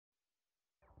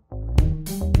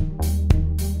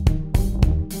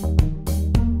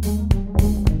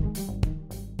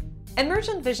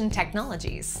Emergent Vision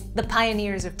Technologies, the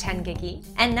pioneers of 10 GigE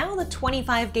and now the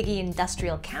 25 GigE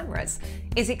industrial cameras,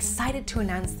 is excited to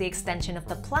announce the extension of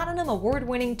the Platinum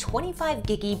Award-winning 25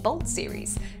 GigE BOLT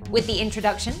series with the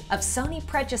introduction of Sony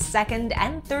Pregius second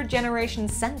and third generation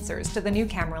sensors to the new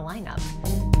camera lineup.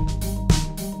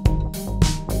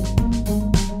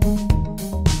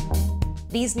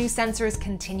 These new sensors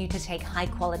continue to take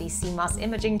high-quality CMOS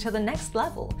imaging to the next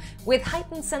level with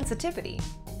heightened sensitivity,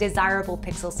 desirable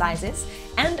pixel sizes,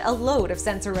 and a load of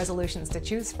sensor resolutions to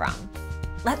choose from.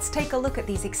 Let's take a look at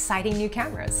these exciting new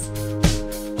cameras.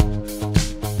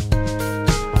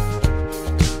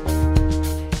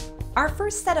 Our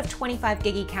first set of 25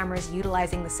 GigE cameras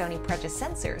utilizing the Sony Pregius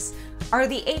sensors are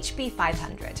the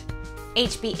HB500,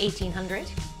 HB1800,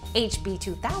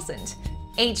 HB2000,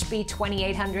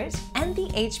 HB2800, and the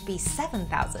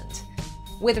HB7000.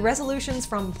 With resolutions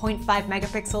from 0.5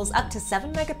 megapixels up to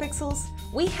 7 megapixels,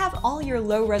 we have all your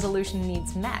low-resolution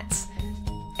needs met.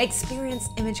 Experience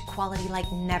image quality like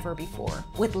never before,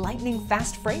 with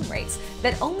lightning-fast frame rates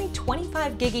that only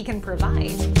 25 GigE can provide.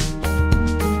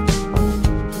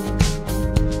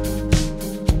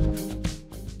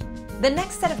 The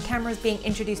next set of cameras being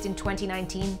introduced in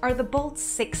 2019 are the BOLT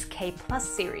 6K Plus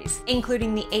series,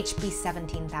 including the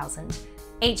HB17000,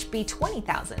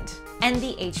 HB20000, and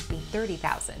the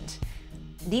HB30000.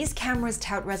 These cameras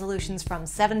tout resolutions from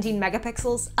 17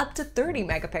 megapixels up to 30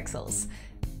 megapixels.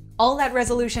 All that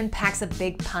resolution packs a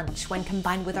big punch when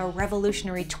combined with our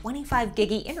revolutionary 25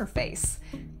 GigE interface.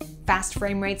 Fast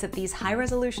frame rates at these high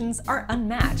resolutions are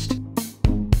unmatched.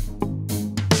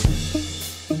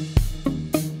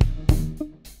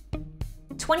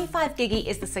 .25 GigE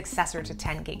is the successor to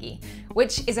 10 GigE,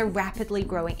 which is a rapidly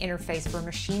growing interface for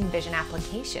machine vision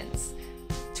applications.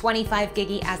 25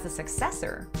 GigE as the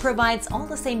successor provides all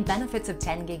the same benefits of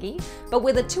 10 GigE, but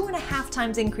with a 2.5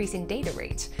 times increase in data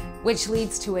rate, which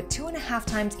leads to a 2.5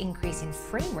 times increase in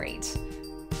frame rate.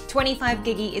 25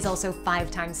 GigE is also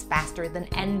 5 times faster than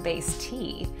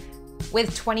NBASET.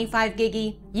 With 25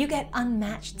 GigE, you get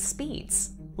unmatched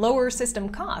speeds, lower system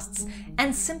costs,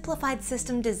 and simplified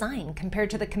system design compared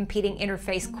to the competing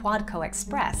interface Quad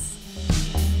CoaXpress.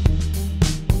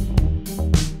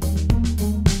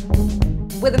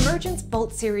 With Emergent's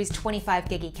BOLT Series 25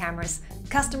 GigE cameras,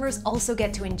 customers also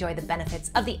get to enjoy the benefits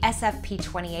of the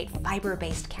SFP28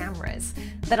 fiber-based cameras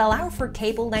that allow for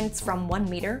cable lengths from 1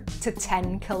 meter to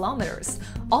 10 kilometers,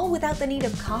 all without the need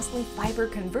of costly fiber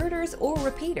converters or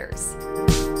repeaters.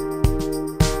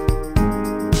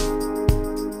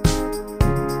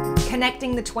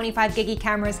 Connecting the 25 GigE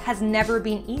cameras has never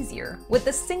been easier with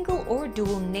the single or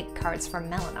dual NIC cards from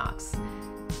Mellanox.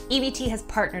 EVT has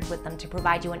partnered with them to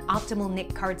provide you an optimal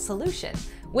NIC card solution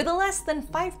with a less than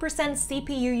 5%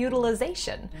 CPU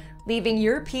utilization, leaving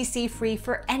your PC free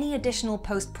for any additional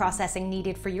post-processing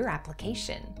needed for your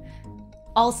application.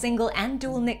 All single and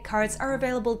dual NIC cards are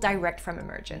available direct from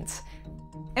Emergent.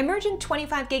 Emergent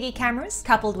 25 GigE cameras,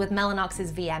 coupled with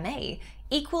Mellanox's VMA,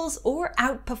 equals or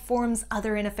outperforms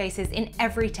other interfaces in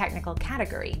every technical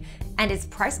category, and its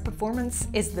price performance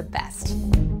is the best.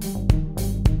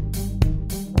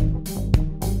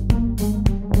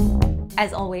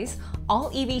 As always, all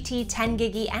EVT 10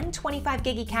 GigE and 25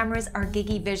 GigE cameras are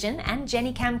GigE Vision and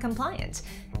GenyCam compliant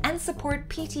and support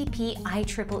PTP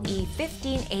IEEE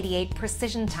 1588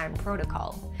 Precision Time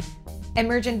Protocol.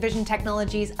 Emergent Vision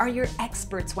Technologies are your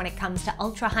experts when it comes to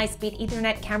ultra-high-speed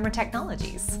Ethernet camera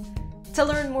technologies. To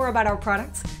learn more about our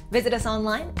products, visit us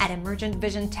online at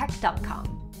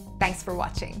emergentvisiontech.com. Thanks for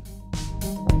watching.